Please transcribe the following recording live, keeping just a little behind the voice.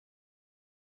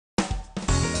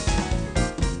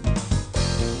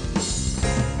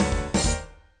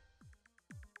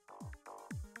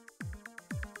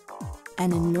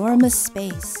An enormous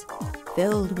space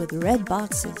filled with red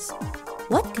boxes.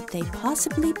 What could they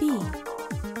possibly be?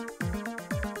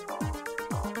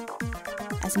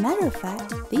 As a matter of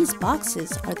fact, these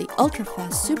boxes are the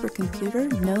ultra-fast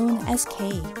supercomputer known as K.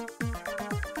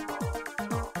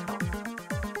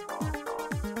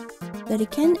 The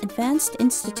Riken Advanced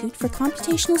Institute for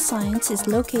Computational Science is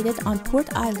located on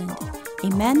Port Island, a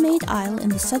man-made isle in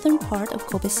the southern part of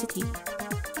Kobe City.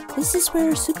 This is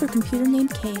where a supercomputer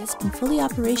named K has been fully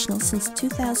operational since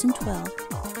 2012.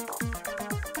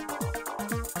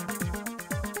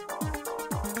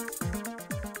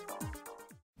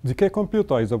 The K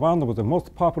computer is one of the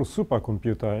most powerful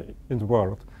supercomputers in the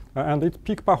world, and its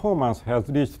peak performance has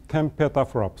reached 10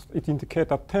 petaflops. It indicates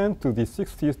a 10 to the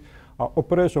 60th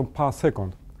operation per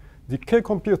second. The K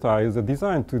computer is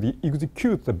designed to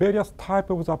execute the various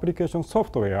types of application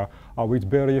software with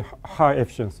very high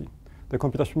efficiency. The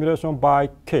computer simulation by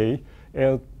K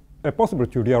is possible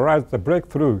to realize the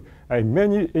breakthrough in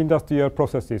many industrial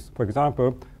processes. For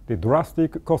example, the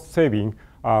drastic cost saving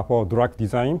for drug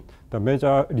design, the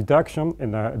major reduction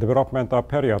in the developmental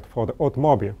period for the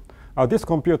automobile. This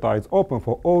computer is open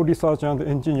for all researchers and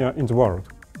engineers in the world.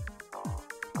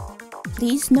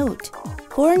 Please note,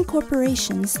 foreign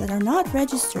corporations that are not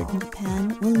registered in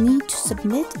Japan will need to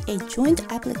submit a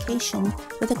joint application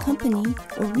with a company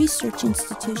or research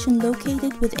institution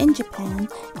located within Japan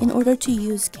in order to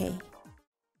use K.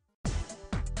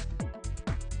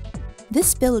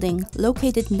 This building,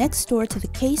 located next door to the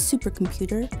K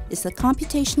Supercomputer, is the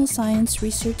Computational Science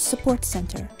Research Support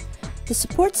Center. The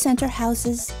Support Center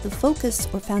houses the focus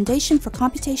or foundation for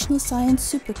computational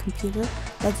science supercomputer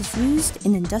that is used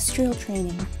in industrial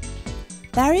training.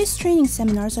 Various training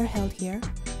seminars are held here,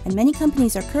 and many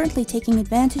companies are currently taking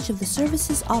advantage of the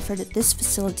services offered at this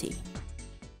facility.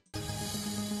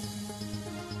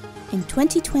 In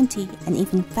 2020, an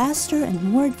even faster and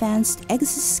more advanced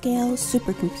exascale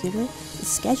supercomputer is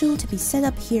scheduled to be set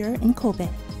up here in Kobe.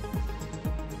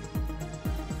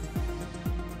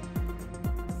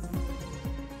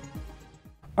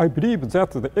 I believe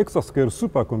that the exascale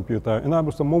supercomputer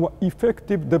enables a more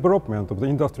effective development of the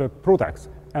industrial products,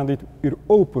 and it will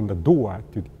open the door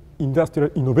to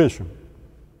industrial innovation.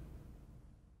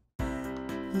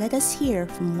 Let us hear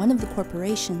from one of the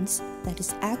corporations that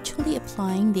is actually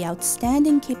applying the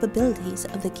outstanding capabilities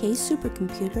of the K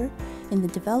Supercomputer in the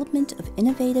development of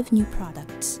innovative new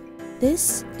products.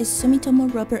 This is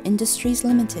Sumitomo Rubber Industries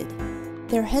Limited.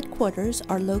 Their headquarters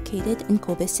are located in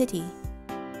Kobe City.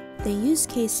 They use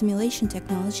K simulation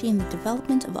technology in the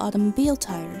development of automobile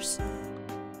tires.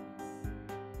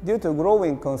 Due to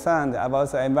growing concern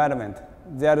about the environment,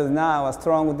 there is now a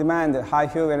strong demand for high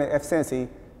fuel efficiency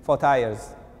for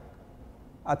tires.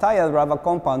 A tire rubber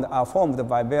compounds are formed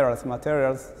by various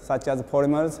materials such as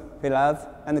polymers, fillers,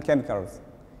 and chemicals.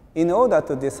 In order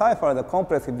to decipher the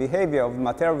complex behavior of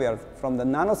materials from the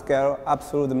nanoscale up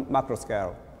through the macro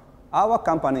scale, our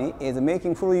company is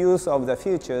making full use of the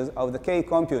features of the K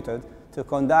computer to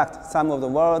conduct some of the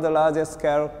world's largest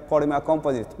scale polymer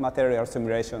composite material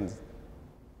simulations.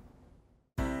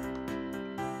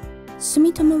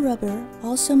 Sumitomo Rubber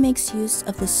also makes use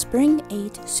of the Spring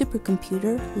 8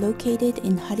 supercomputer located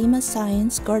in Harima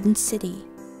Science Garden City.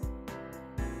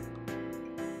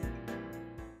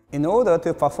 In order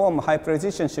to perform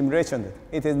high-precision simulations,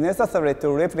 it is necessary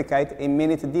to replicate in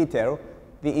minute detail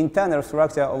the internal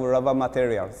structure of rubber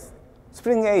materials.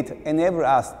 Spring 8 enables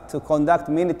us to conduct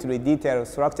minutely detailed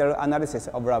structural analysis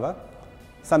of rubber,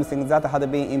 something that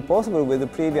had been impossible with the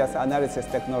previous analysis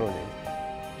technology.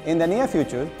 In the near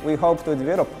future, we hope to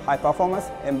develop high-performance,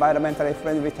 environmentally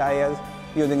friendly tires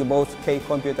using both K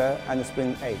computer and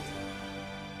Spring 8.